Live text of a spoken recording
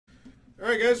All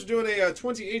right, guys, we're doing a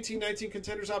 2018-19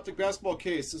 Contenders Optic basketball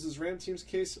case. This is Ram Team's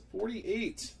case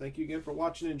 48. Thank you again for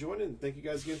watching and joining. And thank you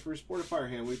guys again for your support of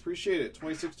Firehand. We appreciate it.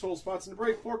 26 total spots in the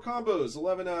break, 4 combos.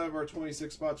 11 out of our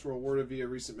 26 spots were awarded via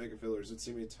recent mega fillers. Let's see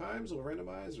how many times we'll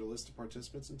randomize our list of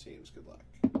participants and teams. Good luck.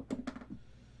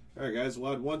 All right, guys,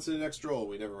 we'll add 1 to the next roll.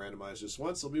 We never randomize just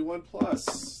once. It'll be 1 plus.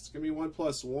 It's going to be 1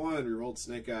 plus 1. We rolled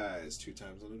Snake Eyes 2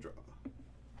 times on a draw.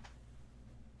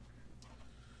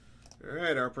 All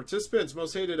right, our participants,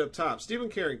 most hated up top. Stephen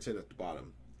Carrington at the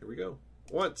bottom. Here we go.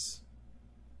 Once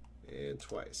and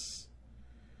twice.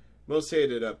 Most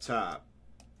hated up top.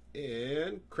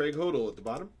 And Craig Hodel at the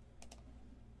bottom.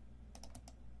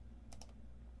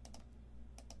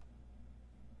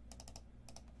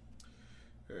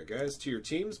 All right, guys, to your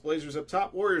teams. Blazers up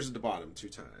top, Warriors at the bottom 2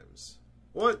 times.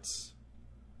 Once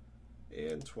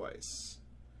and twice.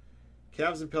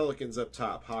 Cavs and Pelicans up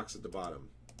top, Hawks at the bottom.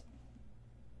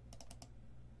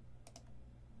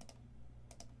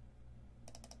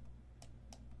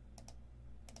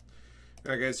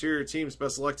 All right, guys, here are your teams.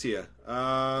 Best of luck to you.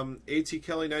 A.T.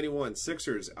 Kelly, 91.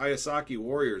 Sixers, Ayasaki,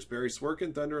 Warriors, Barry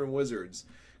Swerkin, Thunder and Wizards.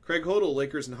 Craig Hodel,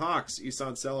 Lakers and Hawks.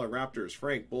 Isan Sella, Raptors.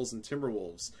 Frank, Bulls and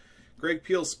Timberwolves. Greg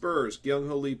Peel, Spurs.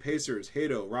 Kyung-Ho Lee, Pacers.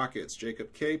 Hato, Rockets.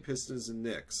 Jacob K, Pistons and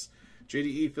Knicks.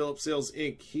 JDE, Philip Sales,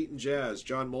 Inc., Heat and Jazz.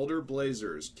 John Mulder,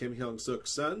 Blazers. Kim Hyung-Suk,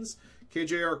 Suns.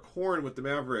 KJR, Korn with the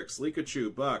Mavericks.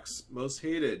 Likachu, Bucks. Most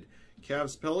hated,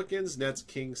 Cavs, Pelicans. Nets,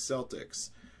 Kings, Celtics.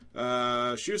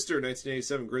 Schuster,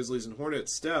 1987, Grizzlies and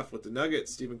Hornets. Steph with the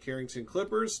Nuggets. Stephen Carrington,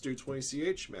 Clippers. Stu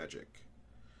 20CH, Magic.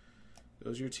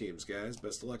 Those are your teams, guys.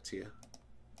 Best of luck to you.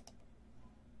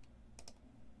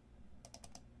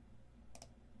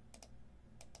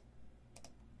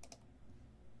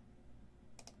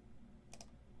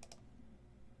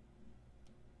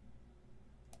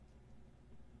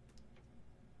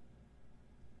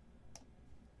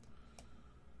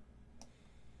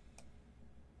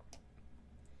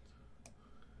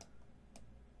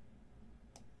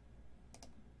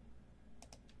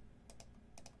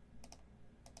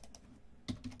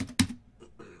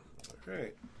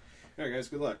 All right, guys,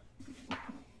 good luck.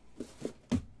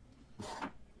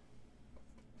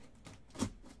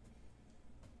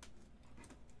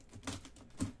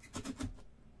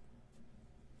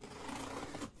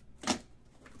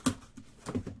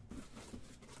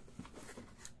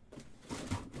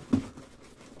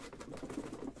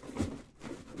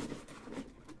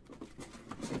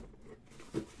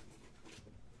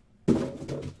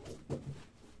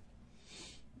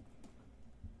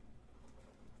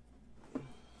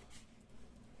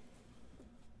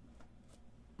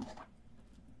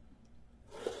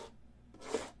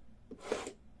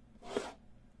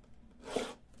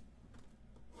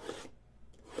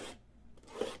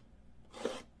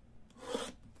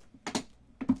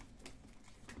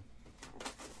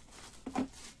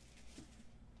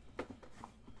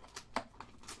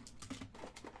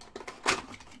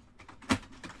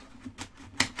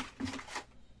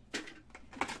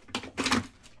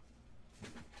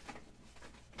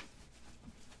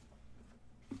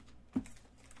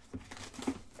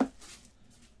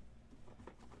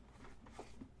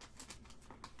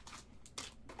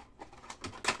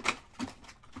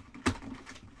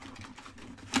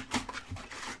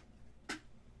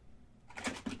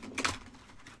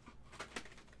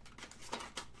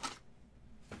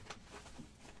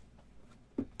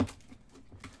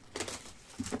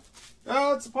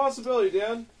 Oh, it's a possibility,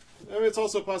 Dan. I mean, it's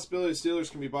also a possibility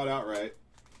Steelers can be bought outright,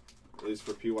 at least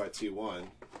for PYT1.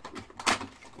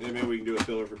 And maybe we can do a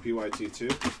filler for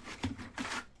PYT2.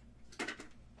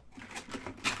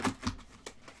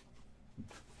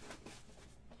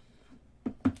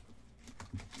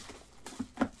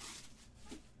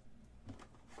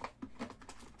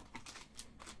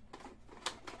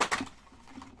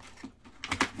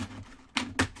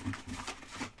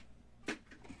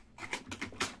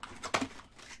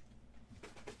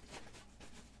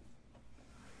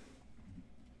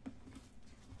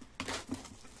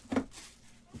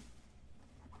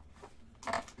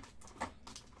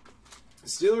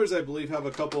 Steelers, I believe, have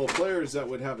a couple of players that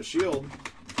would have a shield.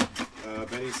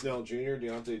 Benny Snell Jr.,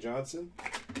 Deontay Johnson.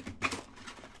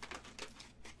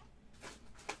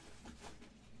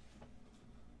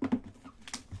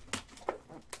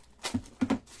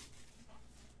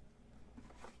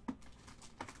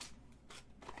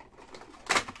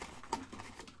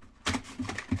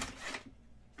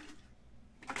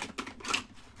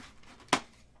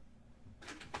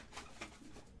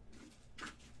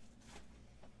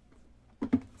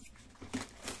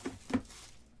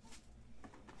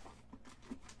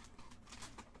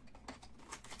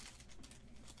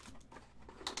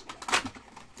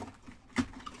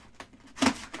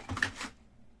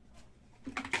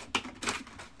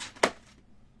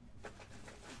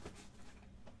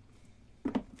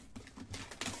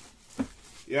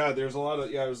 Yeah, there's a lot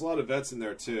of vets in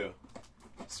there too.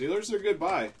 Steelers are a good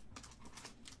buy.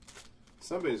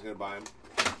 Somebody's gonna buy them.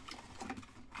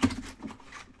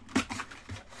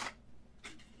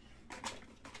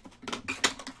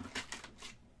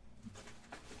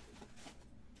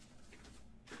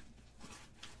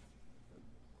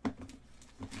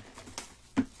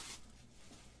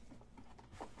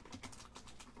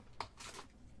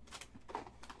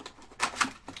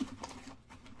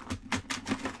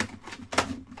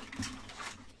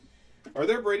 Are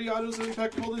there Brady autos in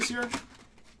Impeccable this year?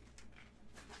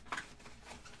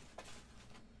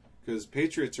 Because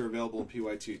Patriots are available in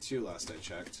PY2 too, last I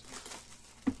checked.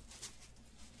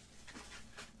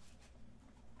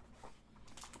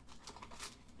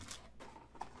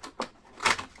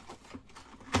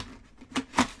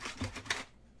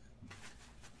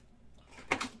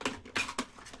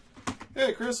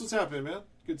 Hey Chris, what's happening, man?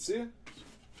 Good to see you.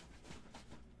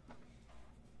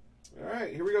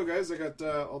 Alright, here we go, guys. I got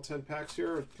all 10 packs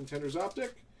here of Contenders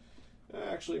Optic.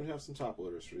 I actually even have some top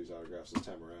loaders for these autographs this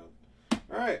time around.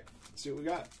 Alright, let's see what we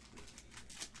got.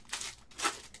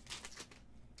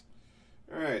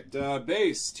 Alright,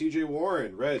 base, TJ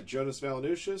Warren. Red, Jonas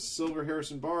Valanciunas. Silver,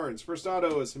 Harrison Barnes. First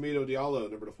auto is Hamidou Diallo,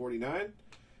 number to 49.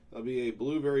 That'll be a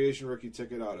blue variation rookie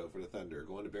ticket auto for the Thunder.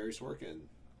 Going to Barry Swerkin.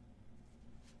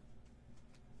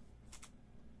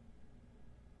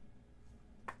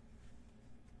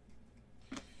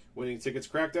 Winning tickets,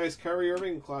 Cracked Ice, Kyrie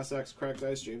Irving. Class X, Cracked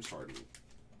Ice, James Harden.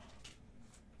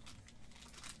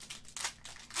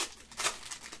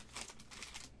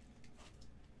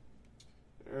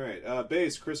 Alright,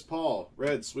 base, Chris Paul.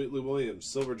 Red, Sweet Lou Williams.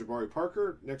 Silver, Jabari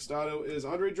Parker. Next auto is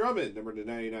Andre Drummond, number to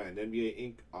 99. NBA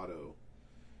Inc. auto.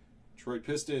 Detroit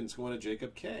Pistons going to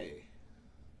Jacob K.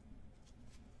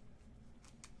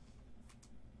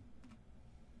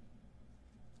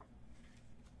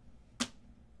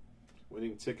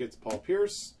 Winning tickets, Paul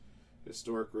Pierce.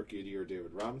 Historic Rookie of the Year,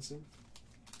 David Robinson.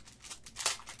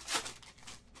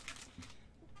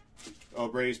 Oh,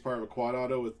 Brady's part of a quad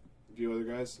auto with a few other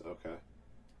guys? Okay.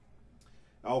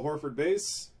 Al Horford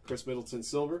base. Chris Middleton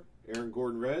silver. Aaron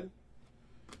Gordon red.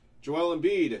 Joel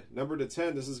Embiid, number to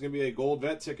 10. This is going to be a gold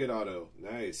vet ticket auto.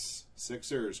 Nice.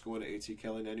 Sixers going to AT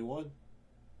Kelly 91.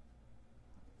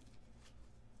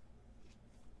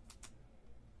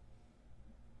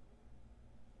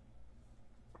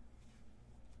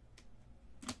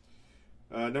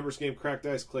 Numbers game, Cracked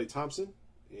Ice, Klay Thompson.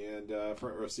 And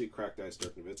front row seat, Cracked Ice,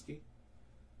 Dirk Nowitzki.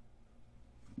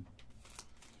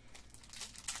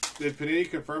 Did Panini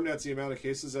confirm that's the amount of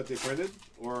cases that they printed,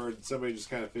 or did somebody just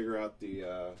kind of figure out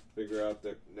the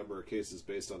number of cases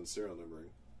based on the serial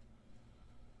numbering?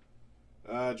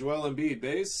 Joel Embiid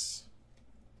base,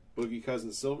 Boogie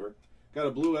Cousins silver. Got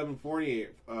a blue Evan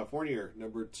Fournier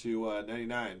number to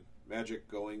 99. Magic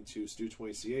going to Stu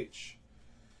 20CH.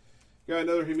 Got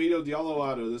another Hamidou Diallo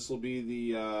auto. This will be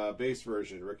the base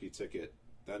version rookie ticket.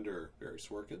 Thunder, Barry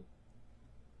Swerkin.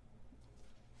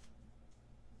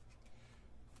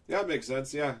 Yeah, it makes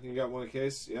sense. Yeah, you got one a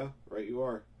case. Yeah, right you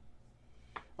are.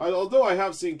 Although I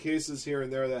have seen cases here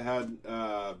and there that had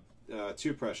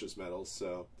 2 precious metals,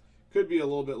 so could be a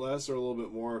little bit less or a little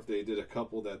bit more if they did a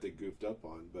couple that they goofed up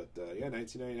on. But yeah,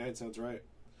 1999 sounds right.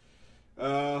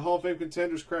 Hall of Fame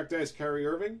contenders, Cracked Ice, Kyrie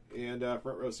Irving, and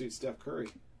front row seat, Steph Curry.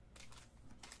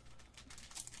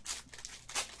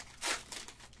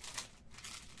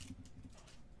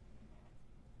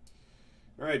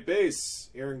 All right, base,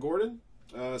 Aaron Gordon.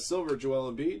 Silver,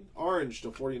 Joel Embiid. Orange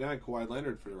to 49, Kawhi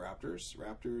Leonard for the Raptors.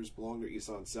 Raptors belong to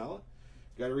Isan Salah.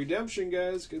 Got a redemption,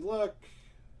 guys. Good luck.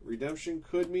 Redemption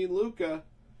could mean Luka.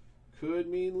 Could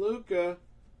mean Luka.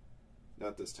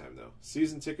 Not this time, though.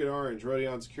 Season ticket orange,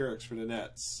 Rodion Kurucs for the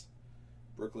Nets.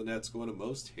 Brooklyn Nets going to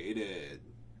most hated.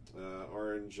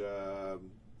 Orange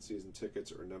season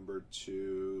tickets are numbered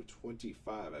to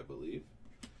 25, I believe.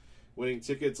 Winning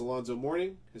tickets, Alonzo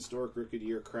Mourning. Historic Rookie of the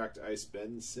Year, Cracked Ice,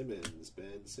 Ben Simmons.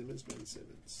 Ben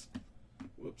Simmons.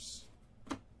 Whoops.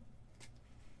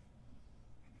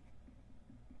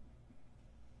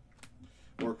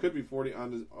 Or it could be 40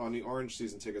 on the orange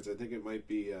season tickets. I think it might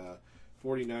be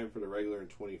 49 for the regular and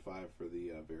 25 for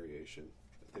the variation.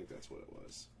 I think that's what it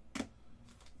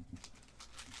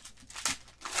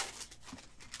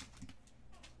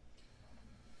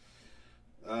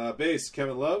was. Base,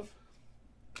 Kevin Love.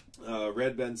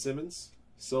 Red, Ben Simmons.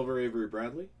 Silver, Avery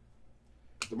Bradley.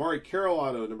 Damari Carroll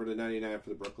auto, number to 99 for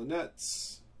the Brooklyn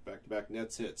Nets. Back-to-back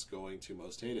Nets hits going to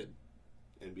most hated.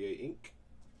 NBA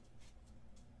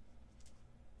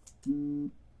Inc.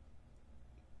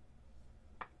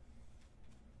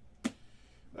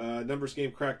 Numbers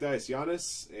game, Cracked Ice,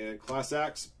 Giannis. And Class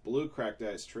X, blue Cracked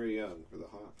Ice, Trae Young for the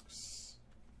Hawks.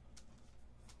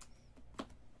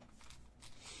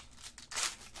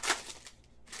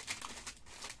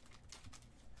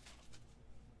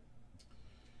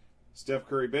 Steph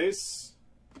Curry base.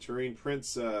 Turin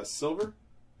Prince silver.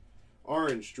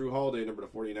 Orange, Drew Holiday, number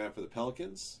 /49 for the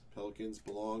Pelicans. Pelicans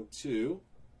belong to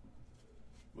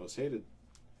Most Hated.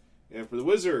 And for the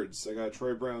Wizards, I got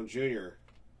Troy Brown Jr.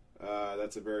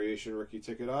 That's a variation rookie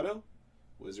ticket auto.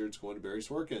 Wizards going to Barry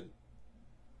Swerkin.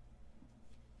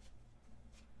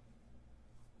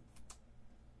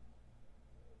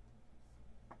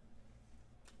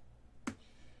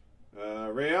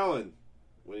 Ray Allen,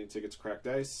 winning tickets, cracked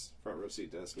ice. Front row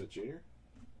seat, Dennis Smith Jr.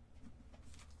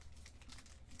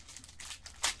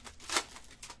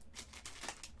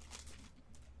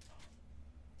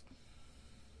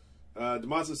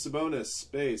 Domantas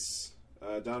Sabonis, base.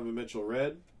 Donovan Mitchell,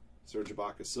 red. Serge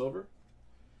Ibaka, silver.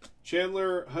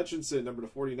 Chandler Hutchinson, number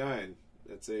 /49.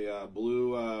 That's a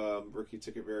blue rookie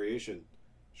ticket variation.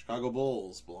 Chicago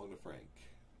Bulls belong to Frank.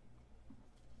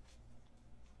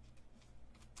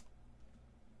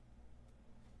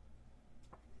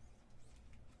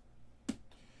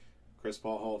 Chris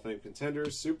Paul Hall of Fame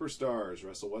contenders, superstars,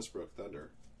 Russell Westbrook, Thunder.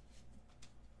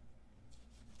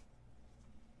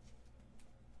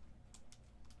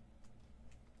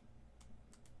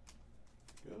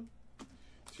 Go.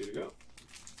 2 to go.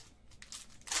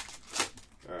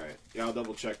 All right. Yeah, I'll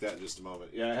double check that in just a moment.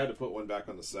 Yeah, I had to put one back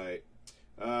on the site.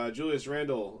 Julius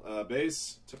Randle,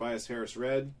 base. Tobias Harris,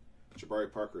 red.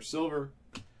 Jabari Parker, silver.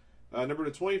 Number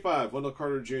 /25, Wendell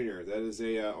Carter Jr. That is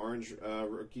a orange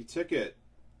rookie ticket.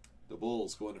 The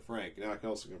Bulls going to Frank. Now I can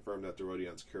also confirm that the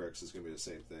Rodion Curix is going to be the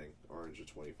same thing. Orange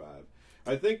 /25.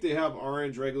 I think they have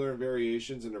orange, regular, and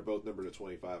variations, and they're both numbered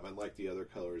 /25. Unlike the other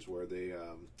colors where they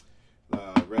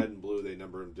red and blue, they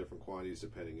number them different quantities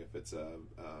depending if it's a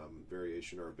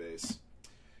variation or a base.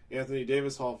 Anthony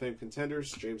Davis, Hall of Fame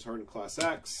contenders. James Harden, Class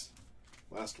X.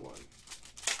 Last one.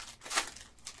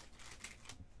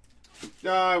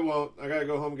 No, I won't. I got to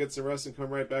go home and get some rest and come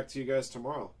right back to you guys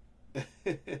tomorrow.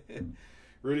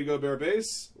 Rudy Gobert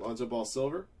base, Lonzo Ball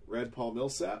silver, red Paul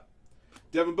Millsap.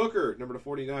 Devin Booker, number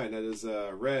 /49. That is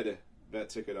red vet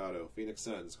ticket auto. Phoenix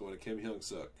Suns going to Kim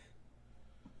Hyung-suk.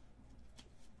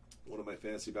 One of my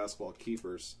fantasy basketball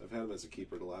keepers. I've had him as a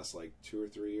keeper the last like 2 or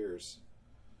 3 years.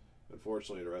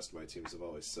 Unfortunately, the rest of my teams have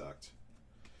always sucked.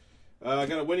 I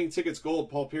got a winning tickets gold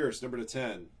Paul Pierce, number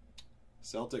 /10.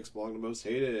 Celtics belong to Most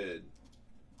Hated.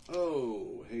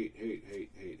 Oh, hate.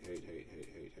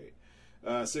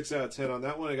 6 out of 10 on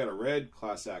that one. I got a red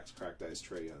Class X cracked ice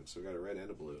Trae Young. So we got a red and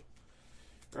a blue.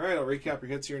 All right, I'll recap your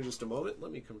hits here in just a moment.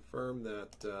 Let me confirm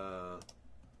that.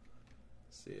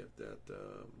 See if that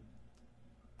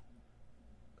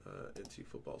NT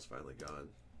football's finally gone.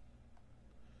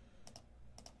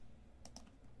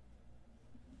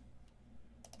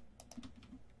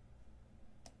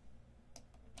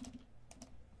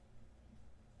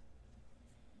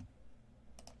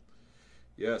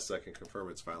 Yes, I can confirm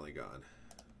it's finally gone.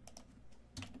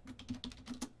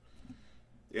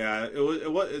 Yeah,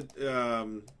 what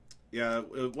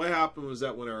happened was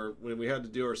that when we had to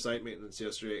do our site maintenance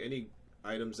yesterday, any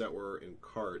items that were in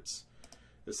carts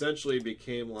essentially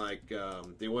became like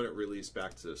they wouldn't release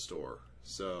back to the store.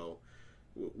 So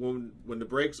when the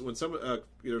breaks,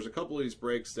 there's a couple of these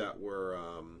breaks that were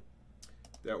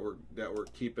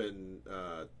keeping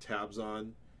tabs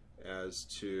on as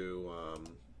to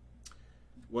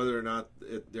whether or not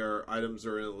their items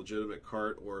are in a legitimate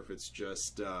cart or if it's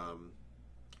just kind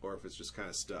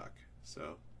of stuck.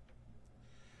 So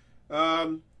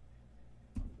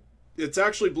it's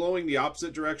actually blowing the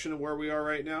opposite direction of where we are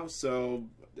right now, so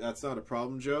that's not a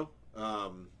problem, Joe.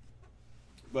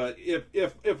 But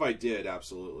if I did,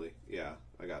 absolutely, yeah,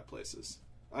 I got places.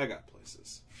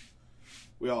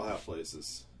 We all have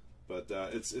places, but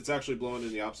it's actually blowing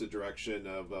in the opposite direction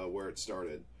of where it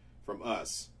started from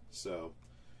us. So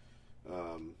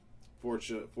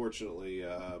fortunately,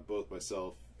 both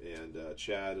myself and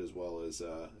Chad, as well as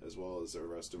the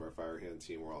rest of our Firehand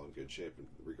team, we're all in good shape in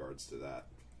regards to that.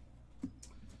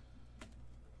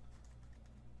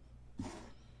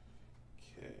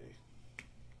 Okay.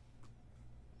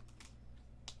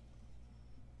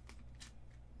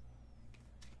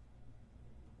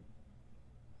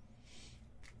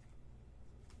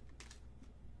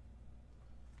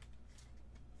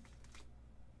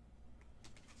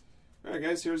 All right,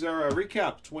 guys, here's our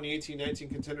recap. 2018-19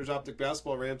 Contenders Optic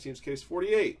Basketball Ram Teams Case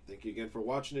 48. Thank you again for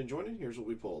watching and joining. Here's what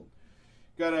we pulled.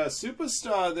 Got a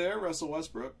superstar there, Russell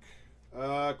Westbrook.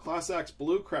 Class X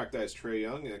Blue Cracked Ice Trae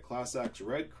Young and a Class X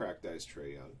Red Cracked Ice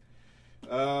Trae Young.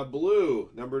 Blue,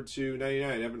 number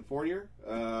 /99, Evan Fournier.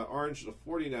 Orange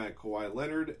 /49, Kawhi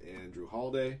Leonard and Drew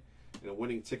Holiday. And a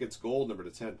winning tickets gold, number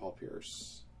 /10, Paul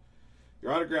Pierce.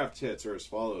 Your autographed hits are as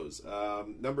follows.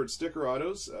 Numbered sticker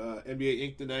autos, NBA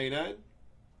Ink /99,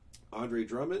 Andre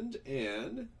Drummond,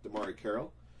 and Damari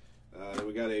Carroll. Then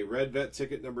we got a red vet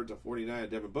ticket number to 49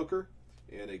 Devin Booker,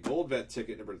 and a gold vet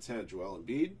ticket number to 10 Joel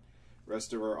Embiid.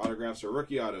 Rest of our autographs are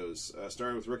rookie autos,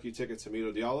 starting with rookie ticket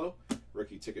Hamidou Diallo,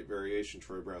 rookie ticket variation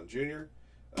Troy Brown Jr.,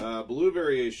 blue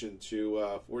variation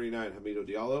to 49 Hamidou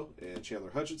Diallo and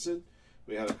Chandler Hutchinson.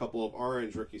 We had a couple of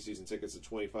orange rookie season tickets to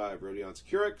 25 Rodion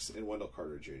Securix and Wendell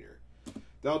Carter Jr.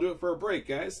 That'll do it for a break,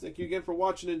 guys. Thank you again for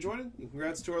watching and joining, and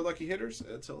congrats to our lucky hitters.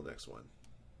 Until the next one.